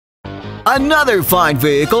Another fine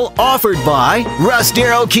vehicle offered by Russ,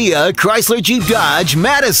 Darrow, Kia, Chrysler, Jeep, Dodge,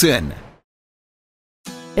 Madison.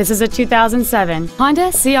 This is a 2007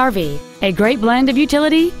 Honda CR-V, a great blend of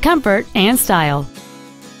utility, comfort, and style.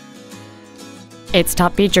 Its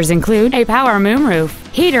top features include a power moonroof,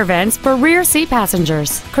 heater vents for rear seat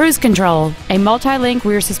passengers, cruise control, a multi-link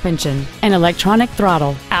rear suspension, an electronic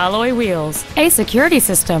throttle, alloy wheels, a security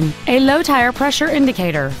system, a low tire pressure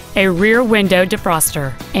indicator, a rear window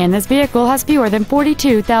defroster, and this vehicle has fewer than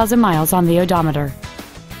 42,000 miles on the odometer.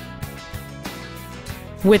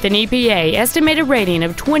 With an EPA estimated rating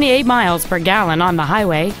of 28 miles per gallon on the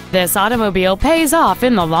highway, this automobile pays off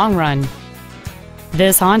in the long run.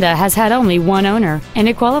 This Honda has had only one owner, and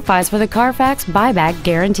it qualifies for the Carfax buyback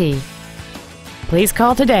guarantee. Please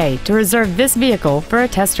call today to reserve this vehicle for a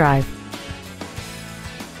test drive.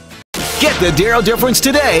 Get the Darrow difference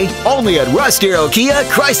today, only at Russ, Darrow, Kia,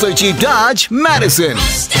 Chrysler, Jeep, Dodge, Madison.